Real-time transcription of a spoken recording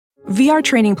VR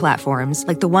training platforms,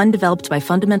 like the one developed by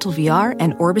Fundamental VR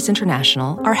and Orbis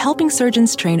International, are helping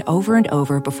surgeons train over and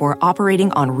over before operating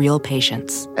on real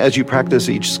patients. As you practice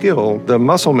each skill, the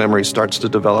muscle memory starts to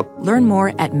develop. Learn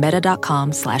more at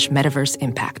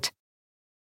meta.com/metaverseimpact.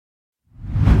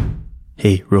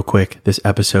 Hey, real quick, this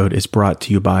episode is brought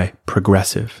to you by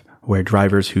Progressive, where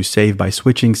drivers who save by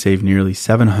switching save nearly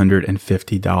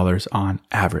 $750 on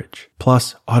average.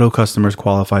 Plus, auto customers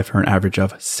qualify for an average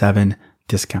of 7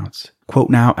 discounts. Quote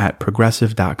now at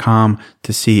progressive.com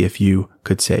to see if you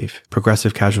could save.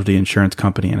 Progressive Casualty Insurance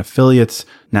Company and Affiliates.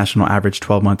 National average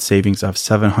 12-month savings of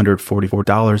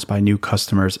 $744 by new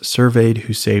customers surveyed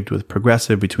who saved with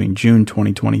Progressive between June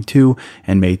 2022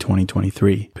 and May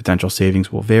 2023. Potential savings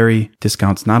will vary.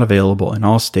 Discounts not available in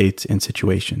all states and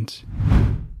situations.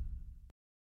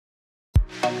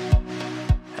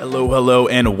 Hello,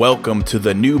 and welcome to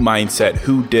the New Mindset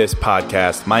Who Dis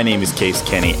podcast. My name is Case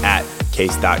Kenny at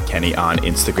Case.Kenny on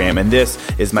Instagram, and this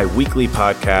is my weekly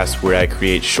podcast where I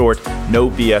create short, no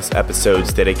BS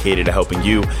episodes dedicated to helping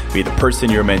you be the person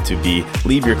you're meant to be,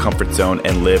 leave your comfort zone,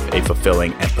 and live a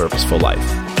fulfilling and purposeful life.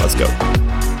 Let's go.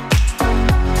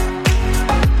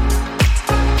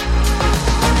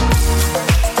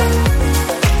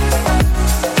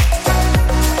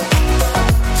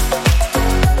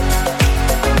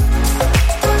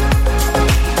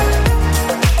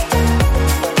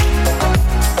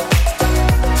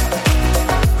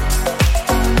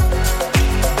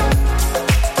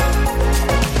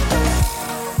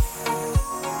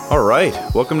 All right,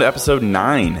 welcome to episode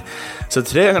 9. So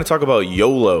today I'm going to talk about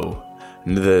YOLO,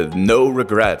 the no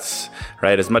regrets,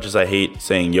 right? As much as I hate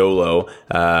saying YOLO,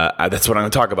 that's what I'm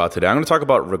going to talk about today. I'm going to talk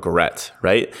about regret,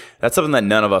 right? That's something that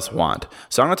none of us want.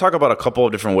 So I'm going to talk about a couple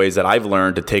of different ways that I've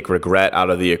learned to take regret out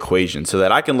of the equation so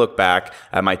that I can look back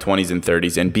at my 20s and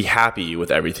 30s and be happy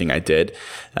with everything I did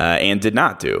and did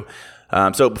not do.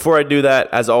 So before I do that,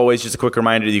 as always, just a quick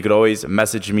reminder, you could always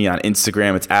message me on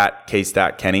Instagram. It's at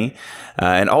Case.Kenny.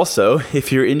 And also,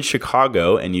 if you're in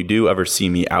Chicago and you do ever see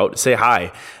me out, say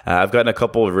hi. I've gotten a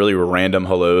couple of really random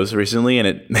hellos recently, and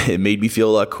it made me feel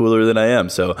a lot cooler than I am.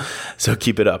 So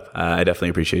keep it up. I definitely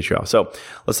appreciate you all. So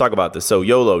let's talk about this. So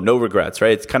YOLO, no regrets,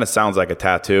 right? It kind of sounds like a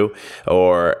tattoo.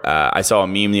 Or I saw a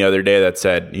meme the other day that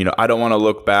said, I don't want to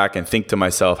look back and think to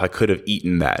myself, I could have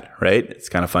eaten that, right? It's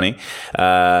kind of funny.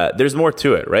 There's more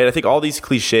to it, right? I think all these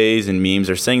cliches and memes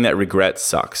are saying that regret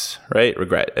sucks, right?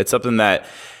 Regret. It's something that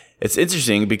it's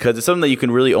interesting because it's something that you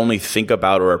can really only think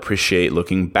about or appreciate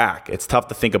looking back. It's tough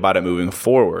to think about it moving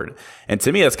forward. And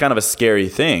to me, that's kind of a scary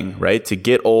thing, right? To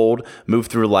get old, move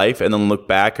through life, and then look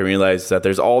back and realize that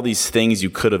there's all these things you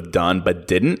could have done but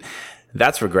didn't.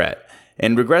 That's regret.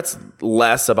 And regret's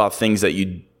less about things that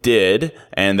you did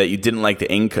and that you didn't like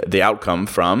the outcome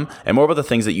from, and more about the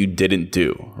things that you didn't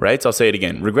do, right? So I'll say it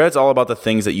again. Regret's all about the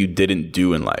things that you didn't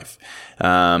do in life.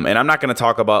 And I'm not going to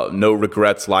talk about no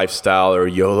regrets lifestyle or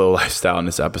YOLO lifestyle in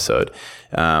this episode.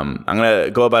 I'm going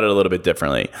to go about it a little bit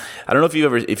differently. I don't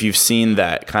know if you've seen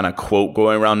that kind of quote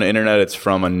going around the internet. It's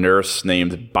from a nurse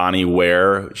named Bonnie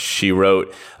Ware. She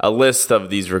wrote a list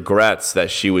of these regrets that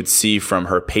she would see from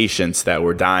her patients that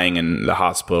were dying in the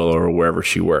hospital or wherever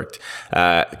she worked.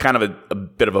 Kind of a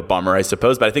bit of a bummer, I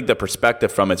suppose, but I think the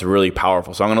perspective from it's really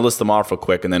powerful. So I'm going to list them off real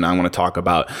quick, and then I'm going to talk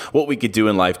about what we could do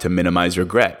in life to minimize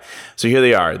regret. So here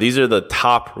they are. These are the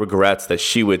top regrets that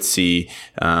she would see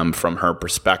from her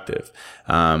perspective.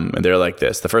 And they're like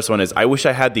this. The first one is, I wish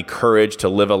I had the courage to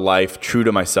live a life true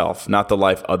to myself, not the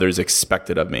life others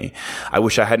expected of me. I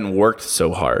wish I hadn't worked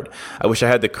so hard. I wish I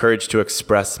had the courage to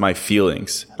express my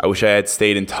feelings. I wish I had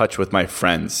stayed in touch with my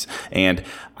friends. And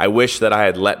I wish that I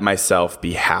had let myself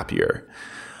be happier.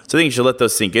 So I think you should let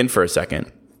those sink in for a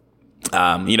second.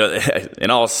 In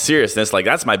all seriousness, like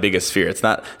that's my biggest fear. It's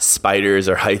not spiders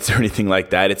or heights or anything like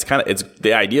that. It's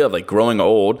the idea of like growing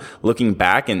old, looking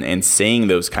back and saying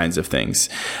those kinds of things.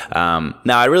 Now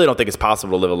I really don't think it's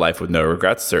possible to live a life with no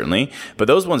regrets, certainly, but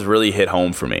those ones really hit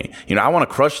home for me. I want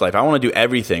to crush life. I want to do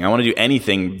everything. I want to do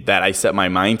anything that I set my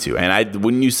mind to. And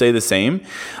wouldn't you say the same?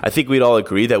 I think we'd all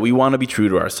agree that we want to be true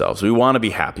to ourselves. We want to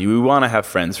be happy. We want to have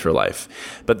friends for life.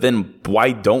 But then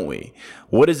why don't we?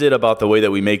 What is it about the way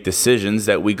that we make decisions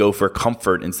that we go for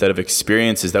comfort instead of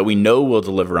experiences that we know will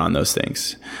deliver on those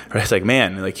things? Right? It's like,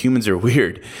 man, like humans are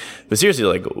weird. But seriously,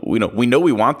 like we know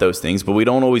we want those things, but we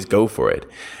don't always go for it.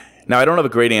 Now, I don't have a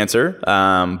great answer,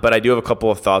 but I do have a couple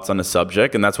of thoughts on the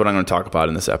subject, and that's what I'm going to talk about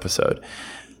in this episode.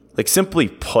 Like simply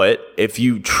put, if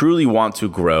you truly want to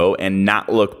grow and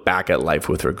not look back at life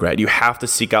with regret, you have to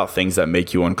seek out things that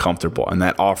make you uncomfortable and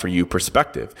that offer you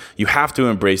perspective. You have to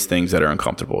embrace things that are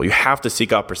uncomfortable. You have to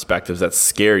seek out perspectives that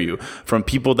scare you from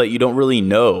people that you don't really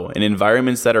know and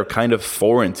environments that are kind of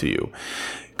foreign to you.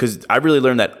 Because I really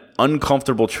learned that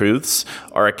uncomfortable truths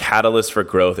are a catalyst for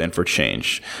growth and for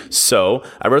change. So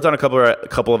I wrote down a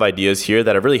couple of ideas here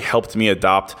that have really helped me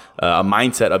adopt a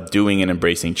mindset of doing and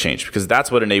embracing change, because that's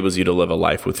what enables you to live a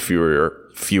life with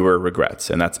fewer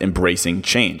regrets, and that's embracing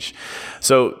change.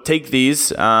 So take these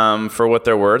for what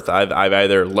they're worth. I've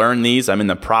either learned these, I'm in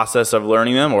the process of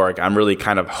learning them, or I'm really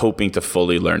kind of hoping to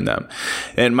fully learn them.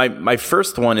 And my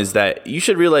first one is that you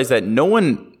should realize that no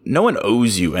one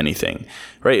owes you anything,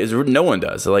 right? No one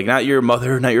does. Like, not your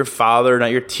mother, not your father,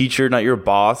 not your teacher, not your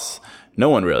boss. No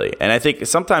one really. And I think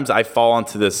sometimes I fall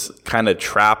into this kind of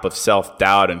trap of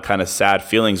self-doubt and kind of sad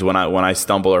feelings when I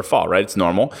stumble or fall, right? It's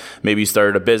normal. Maybe you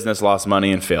started a business, lost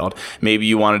money, and failed. Maybe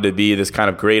you wanted to be this kind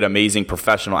of great, amazing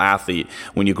professional athlete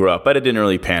when you grew up, but it didn't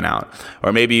really pan out.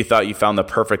 Or maybe you thought you found the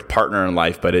perfect partner in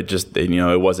life, but it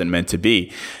wasn't meant to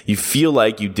be. You feel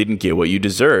like you didn't get what you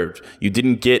deserved. You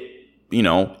didn't get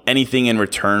anything in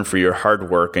return for your hard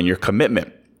work and your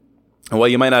commitment. And while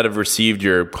you might not have received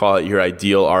your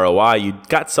ideal ROI, you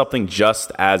got something just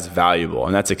as valuable,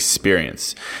 and that's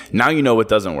experience. Now you know what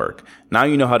doesn't work. Now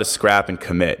you know how to scrap and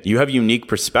commit. You have unique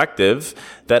perspective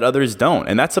that others don't.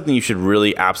 And that's something you should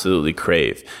really absolutely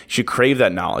crave. You should crave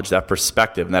that knowledge, that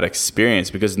perspective, and that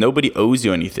experience, because nobody owes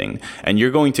you anything. And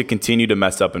you're going to continue to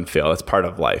mess up and fail. That's part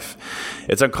of life.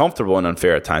 It's uncomfortable and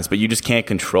unfair at times, but you just can't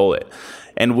control it.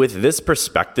 And with this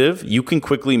perspective, you can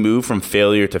quickly move from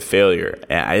failure to failure.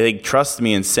 And I think, trust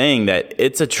me in saying that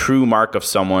it's a true mark of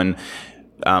someone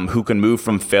who can move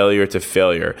from failure to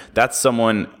failure. That's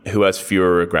someone who has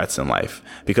fewer regrets in life,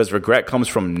 because regret comes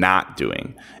from not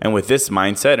doing. And with this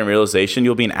mindset and realization,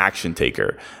 you'll be an action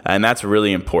taker. And that's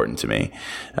really important to me.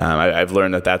 I've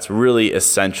learned that that's really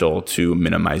essential to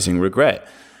minimizing regret.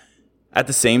 At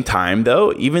the same time,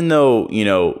 though, even though,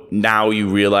 now you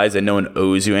realize that no one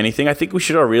owes you anything, I think we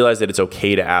should all realize that it's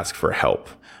okay to ask for help,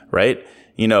 right?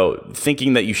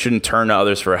 Thinking that you shouldn't turn to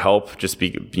others for help just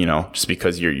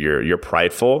because you're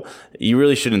prideful, you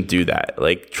really shouldn't do that.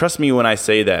 Like, trust me when I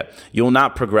say that you'll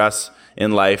not progress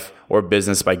in life or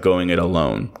business by going it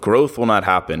alone. Growth will not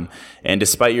happen. And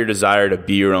despite your desire to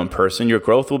be your own person, your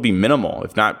growth will be minimal,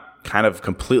 if not kind of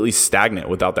completely stagnant,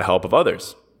 without the help of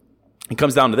others. It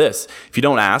comes down to this. If you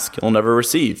don't ask, you'll never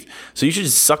receive. So you should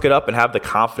just suck it up and have the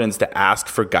confidence to ask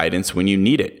for guidance when you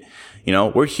need it.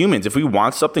 We're humans. If we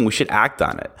want something, we should act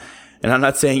on it. And I'm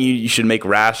not saying you should make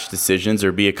rash decisions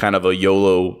or be a kind of a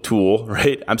YOLO tool,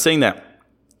 right? I'm saying that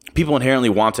people inherently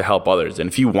want to help others. And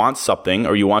if you want something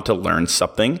or you want to learn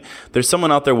something, there's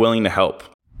someone out there willing to help.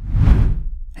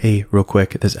 Hey, real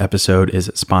quick, this episode is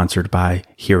sponsored by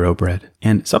Hero Bread.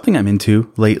 And something I'm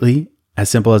into lately, as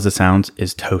simple as it sounds,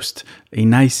 is toast. A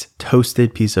nice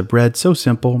toasted piece of bread. So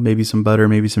simple, maybe some butter,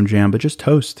 maybe some jam, but just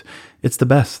toast. It's the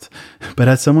best. But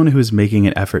as someone who is making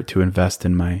an effort to invest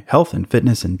in my health and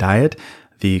fitness and diet,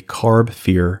 the carb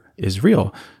fear is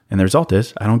real. And the result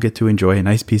is I don't get to enjoy a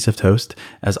nice piece of toast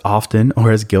as often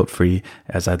or as guilt-free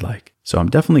as I'd like. So I'm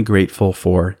definitely grateful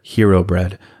for Hero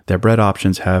Bread. Their bread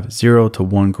options have 0 to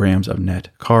 1 grams of net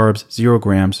carbs, 0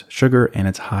 grams sugar, and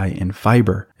it's high in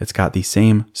fiber. It's got the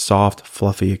same soft,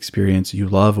 fluffy experience you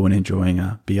love when enjoying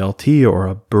a BLT or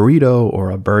a burrito or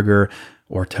a burger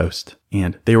or toast.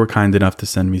 And they were kind enough to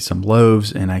send me some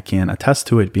loaves, and I can attest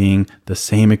to it being the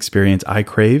same experience I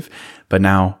crave, but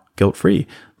now guilt-free.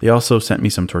 They also sent me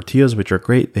some tortillas, which are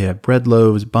great. They have bread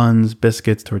loaves, buns,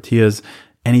 biscuits, tortillas,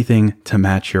 anything to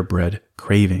match your bread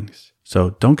cravings.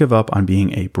 So don't give up on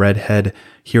being a breadhead.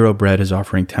 Hero Bread is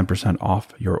offering 10%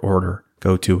 off your order.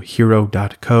 Go to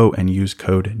hero.co and use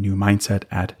code NEWMINDSET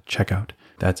at checkout.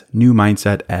 That's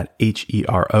NEWMINDSET at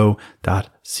hero.co.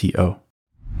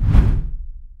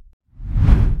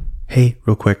 Hey,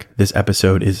 real quick, this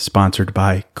episode is sponsored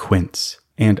by Quince.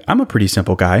 And I'm a pretty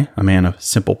simple guy, a man of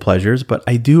simple pleasures, but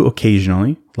I do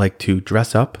occasionally like to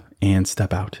dress up and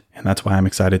step out. And that's why I'm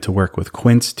excited to work with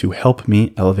Quince to help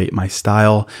me elevate my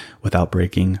style without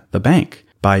breaking the bank.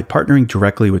 By partnering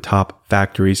directly with top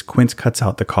factories, Quince cuts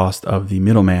out the cost of the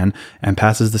middleman and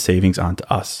passes the savings on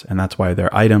to us. And that's why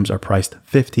their items are priced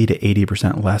 50 to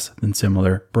 80% less than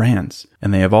similar brands.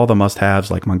 And they have all the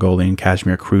must-haves like Mongolian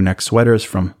cashmere crew neck sweaters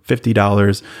from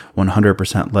 $50,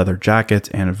 100% leather jackets,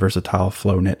 and versatile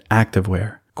flow knit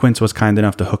activewear. Quince was kind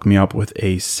enough to hook me up with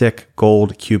a sick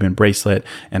gold Cuban bracelet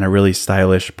and a really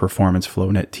stylish performance flow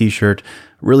knit t-shirt.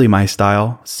 really my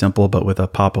style, simple but with a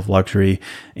pop of luxury,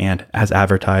 and as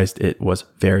advertised, it was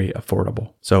very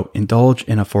affordable. So indulge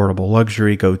in affordable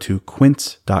luxury. Go to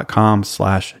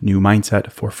quince.com/new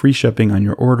mindset for free shipping on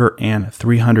your order and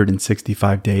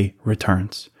 365-day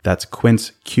returns. That's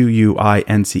Quince,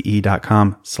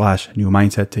 QUINCE.com/new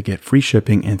mindset to get free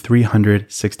shipping and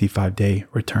 365-day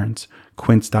returns.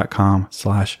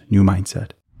 Quince.com/new mindset.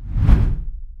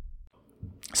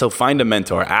 So find a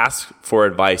mentor, ask for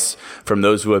advice from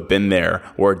those who have been there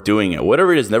or doing it.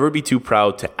 Whatever it is, never be too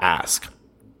proud to ask.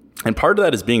 And part of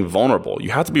that is being vulnerable.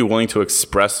 You have to be willing to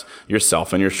express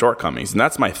yourself and your shortcomings. And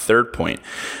that's my third point,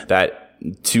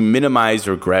 that to minimize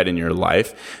regret in your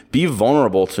life, be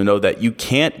vulnerable to know that you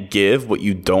can't give what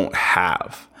you don't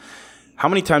have. How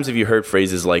many times have you heard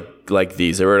phrases like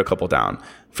these? I wrote a couple down.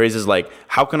 Phrases like,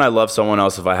 how can I love someone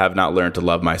else if I have not learned to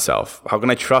love myself? How can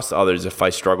I trust others if I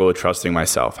struggle with trusting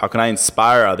myself? How can I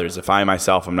inspire others if I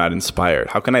myself am not inspired?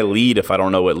 How can I lead if I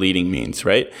don't know what leading means,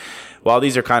 right? While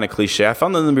these are kind of cliche, I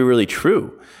found them to be really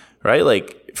true, right?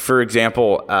 Like, for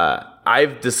example,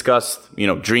 I've discussed,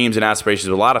 dreams and aspirations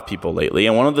with a lot of people lately.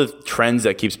 And one of the trends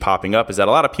that keeps popping up is that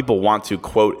a lot of people want to,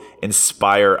 quote,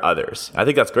 inspire others. I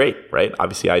think that's great, right?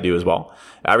 Obviously, I do as well.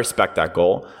 I respect that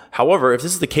goal. However, if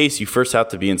this is the case, you first have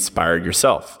to be inspired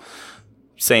yourself.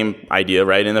 Same idea,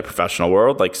 right? In the professional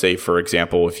world, like say, for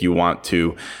example, if you want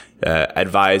to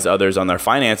advise others on their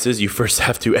finances, you first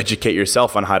have to educate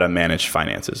yourself on how to manage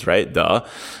finances, right?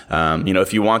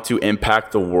 If you want to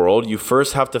impact the world, you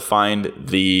first have to find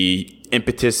the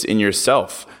impetus in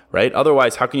yourself, right?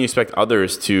 Otherwise, how can you expect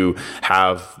others to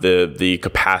have the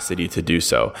capacity to do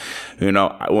so?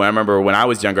 I remember when I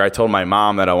was younger, I told my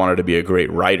mom that I wanted to be a great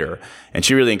writer, and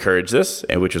she really encouraged this,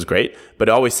 which was great, but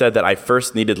always said that I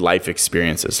first needed life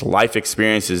experiences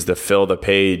to fill the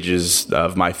pages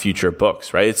of my future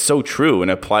books, right? It's so true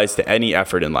and applies to any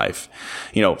effort in life.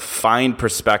 Find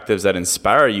perspectives that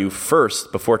inspire you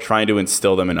first before trying to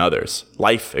instill them in others.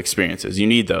 Life experiences, you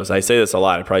need those. I say this a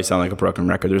lot. I probably sound like a broken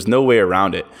record. There's no way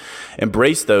around it.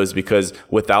 Embrace those, because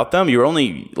without them, you're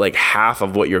only like half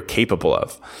of what you're capable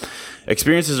of.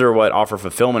 Experiences are what offer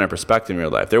fulfillment and perspective in your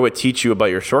life. They're what teach you about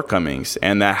your shortcomings,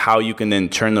 and that how you can then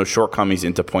turn those shortcomings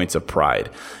into points of pride.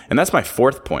 And that's my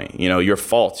fourth point, your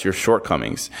faults, your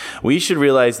shortcomings. We should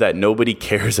realize that nobody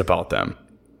cares about them.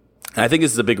 And I think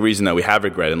this is a big reason that we have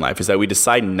regret in life, is that we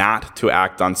decide not to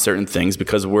act on certain things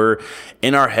because we're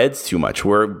in our heads too much.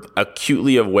 We're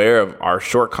acutely aware of our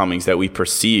shortcomings that we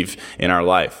perceive in our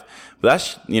life.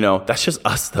 But that's just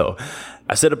us though.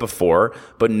 I said it before,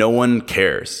 but no one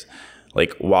cares.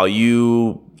 Like, while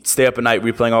you stay up at night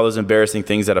replaying all those embarrassing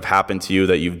things that have happened to you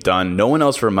that you've done, no one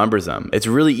else remembers them. It's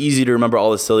really easy to remember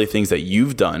all the silly things that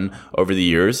you've done over the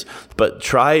years, but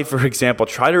try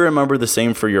to remember the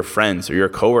same for your friends or your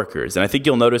coworkers. And I think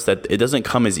you'll notice that it doesn't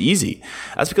come as easy.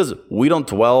 That's because we don't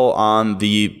dwell on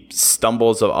the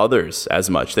stumbles of others as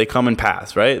much. They come and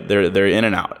pass, right? They're in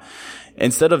and out.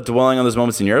 Instead of dwelling on those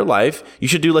moments in your life, you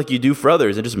should do like you do for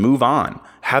others and just move on.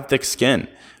 Have thick skin,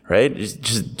 right?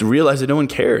 Just realize that no one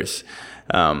cares.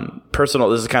 This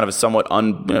is kind of a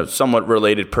somewhat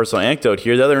related personal anecdote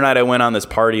here. The other night I went on this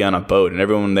party on a boat, and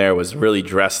everyone there was really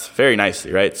dressed very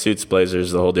nicely, right? Suits,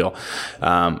 blazers, the whole deal.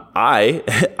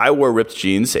 I wore ripped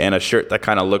jeans and a shirt that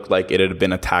kind of looked like it had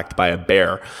been attacked by a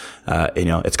bear.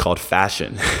 It's called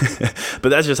fashion, but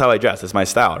that's just how I dress. It's my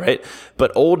style, right?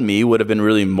 But old me would have been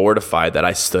really mortified that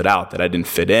I stood out, that I didn't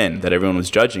fit in, that everyone was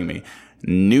judging me.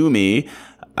 New me,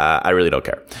 I really don't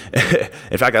care.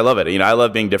 In fact, I love it. I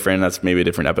love being different. That's maybe a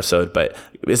different episode, but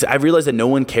I realized that no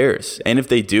one cares. And if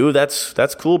they do,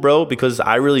 that's cool, bro, because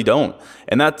I really don't.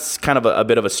 And that's kind of a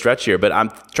bit of a stretch here, but I'm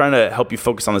trying to help you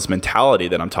focus on this mentality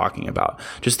that I'm talking about,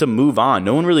 just to move on.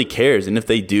 No one really cares. And if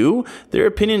they do, their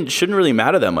opinion shouldn't really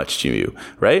matter that much to you,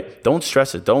 right? Don't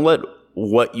stress it. Don't let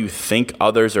what you think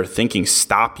others are thinking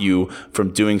stop you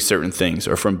from doing certain things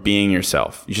or from being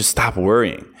yourself. You should stop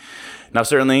worrying. Now,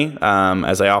 certainly,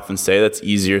 as I often say, that's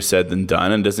easier said than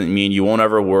done, and doesn't mean you won't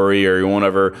ever worry or you won't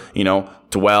ever,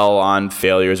 dwell on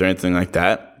failures or anything like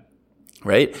that.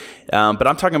 Right? But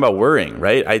I'm talking about worrying,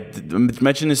 right? I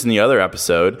mentioned this in the other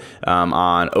episode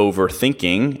on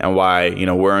overthinking and why,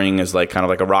 worrying is like kind of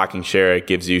like a rocking chair. It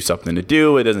gives you something to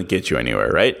do. It doesn't get you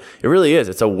anywhere, right? It really is.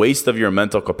 It's a waste of your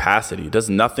mental capacity. It does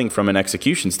nothing from an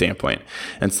execution standpoint.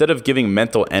 Instead of giving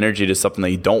mental energy to something that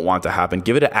you don't want to happen,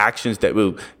 give it to actions that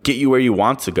will get you where you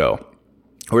want to go,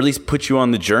 or at least put you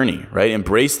on the journey, right?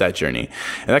 Embrace that journey.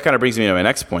 And that kind of brings me to my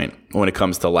next point when it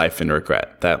comes to life and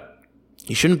regret, that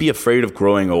you shouldn't be afraid of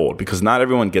growing old, because not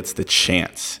everyone gets the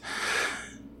chance.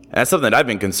 And that's something that I've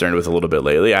been concerned with a little bit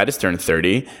lately. I just turned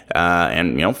 30,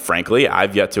 and frankly,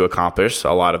 I've yet to accomplish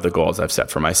a lot of the goals I've set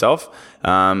for myself.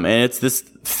 And it's this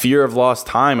fear of lost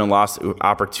time and lost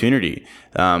opportunity.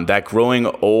 That growing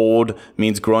old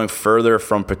means growing further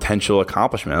from potential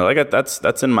accomplishment. Like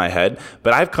that's in my head,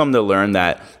 but I've come to learn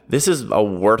that this is a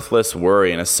worthless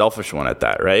worry and a selfish one at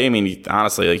that, right? I mean,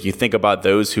 honestly, like you think about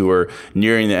those who are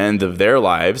nearing the end of their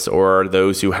lives, or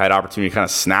those who had opportunity kind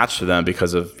of snatched to them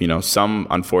because of, some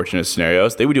unfortunate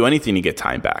scenarios. They would do anything to get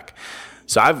time back.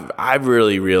 So I've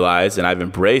really realized, and I've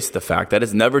embraced the fact that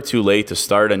it's never too late to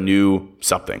start a new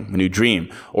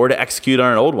dream, or to execute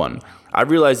on an old one.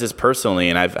 I've realized this personally,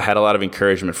 and I've had a lot of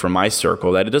encouragement from my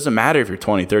circle, that it doesn't matter if you're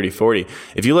 20, 30, 40.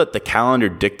 If you let the calendar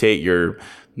dictate your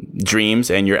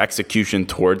dreams and your execution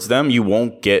towards them, you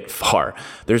won't get far.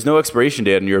 There's no expiration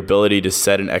date on your ability to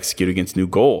set and execute against new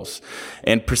goals.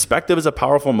 And perspective is a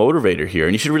powerful motivator here,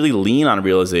 and you should really lean on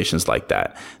realizations like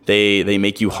that. They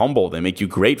make you humble, they make you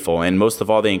grateful, and most of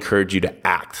all, they encourage you to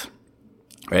act,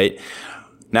 right?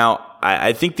 Now,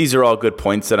 I think these are all good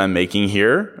points that I'm making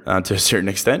here to a certain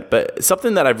extent, but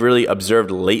something that I've really observed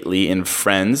lately in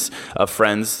friends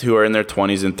who are in their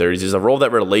 20s and 30s is a role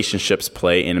that relationships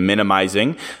play in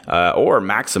minimizing or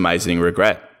maximizing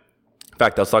regret. In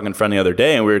fact, I was talking to a friend the other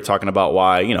day, and we were talking about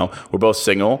why, we're both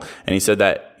single, and he said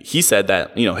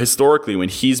that, historically when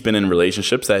he's been in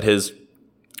relationships, that his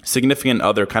significant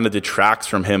other kind of detracts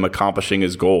from him accomplishing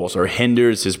his goals or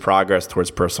hinders his progress towards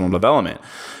personal development.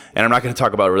 And I'm not going to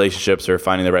talk about relationships or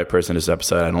finding the right person in this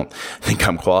episode. I don't think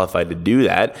I'm qualified to do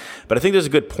that. But I think there's a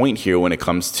good point here when it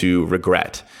comes to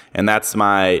regret. And that's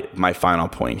my final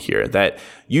point here, that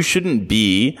you shouldn't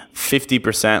be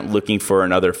 50% looking for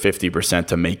another 50%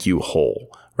 to make you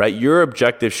whole, right? Your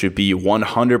objective should be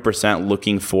 100%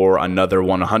 looking for another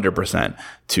 100%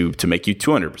 to make you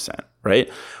 200%, right?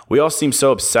 We all seem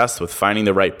so obsessed with finding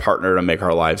the right partner to make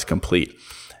our lives complete.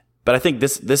 But I think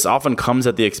this often comes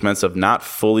at the expense of not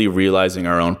fully realizing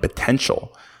our own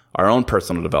potential, our own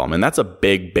personal development. That's a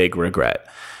big, big regret.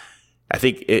 I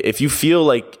think if you feel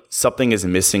like something is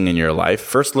missing in your life,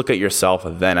 first look at yourself,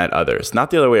 then at others,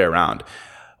 not the other way around.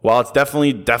 While it's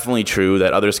definitely true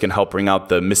that others can help bring out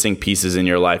the missing pieces in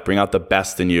your life, bring out the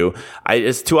best in you,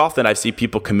 it's too often I see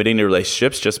people committing to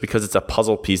relationships just because it's a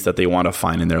puzzle piece that they want to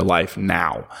find in their life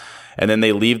now. And then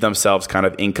they leave themselves kind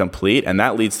of incomplete, and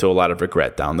that leads to a lot of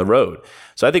regret down the road.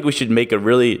 So I think we should make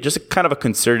a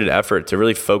concerted effort to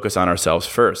really focus on ourselves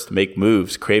first, make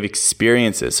moves, crave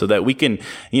experiences so that we can,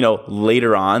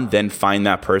 later on then find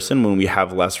that person when we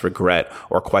have less regret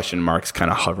or question marks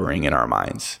kind of hovering in our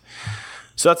minds.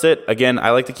 So that's it. Again, I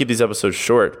like to keep these episodes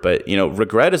short, but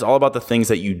regret is all about the things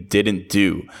that you didn't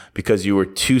do because you were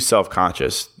too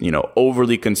self-conscious,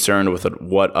 overly concerned with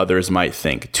what others might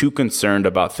think, too concerned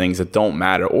about things that don't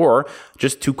matter, or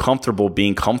just too comfortable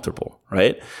being comfortable,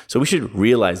 right? So we should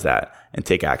realize that and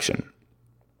take action.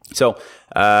 So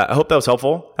I hope that was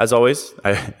helpful. As always,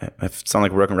 I sound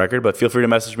like a broken record, but feel free to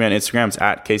message me on Instagram. It's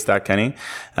at case.kenny.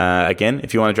 Again,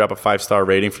 if you want to drop a 5-star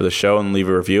rating for the show and leave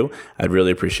a review, I'd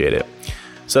really appreciate it.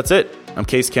 So that's it. I'm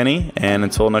Case Kenny, and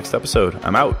until next episode,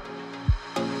 I'm out.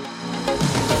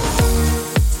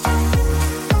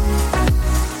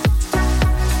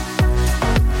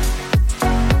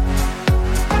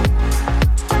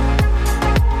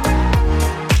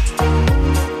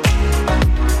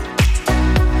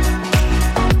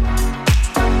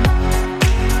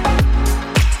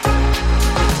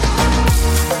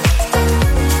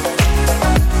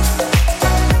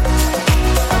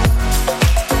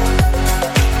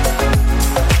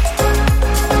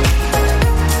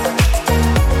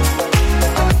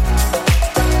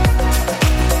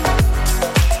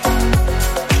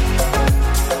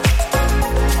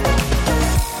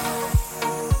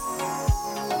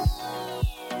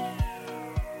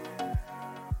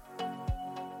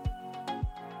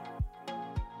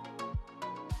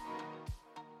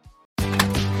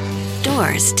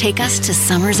 Doors take us to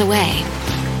summers away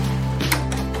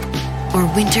or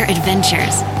winter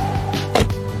adventures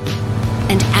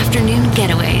and afternoon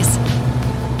getaways.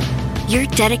 Your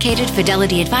dedicated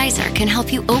Fidelity advisor can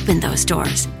help you open those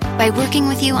doors by working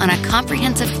with you on a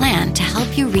comprehensive plan to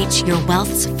help you reach your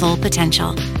wealth's full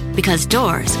potential, because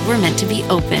doors were meant to be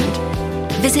opened.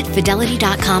 Visit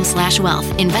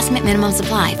fidelity.com/wealth. Investment minimum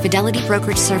supply. Fidelity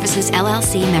Brokerage Services,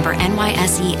 LLC, member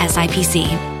NYSE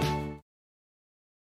SIPC.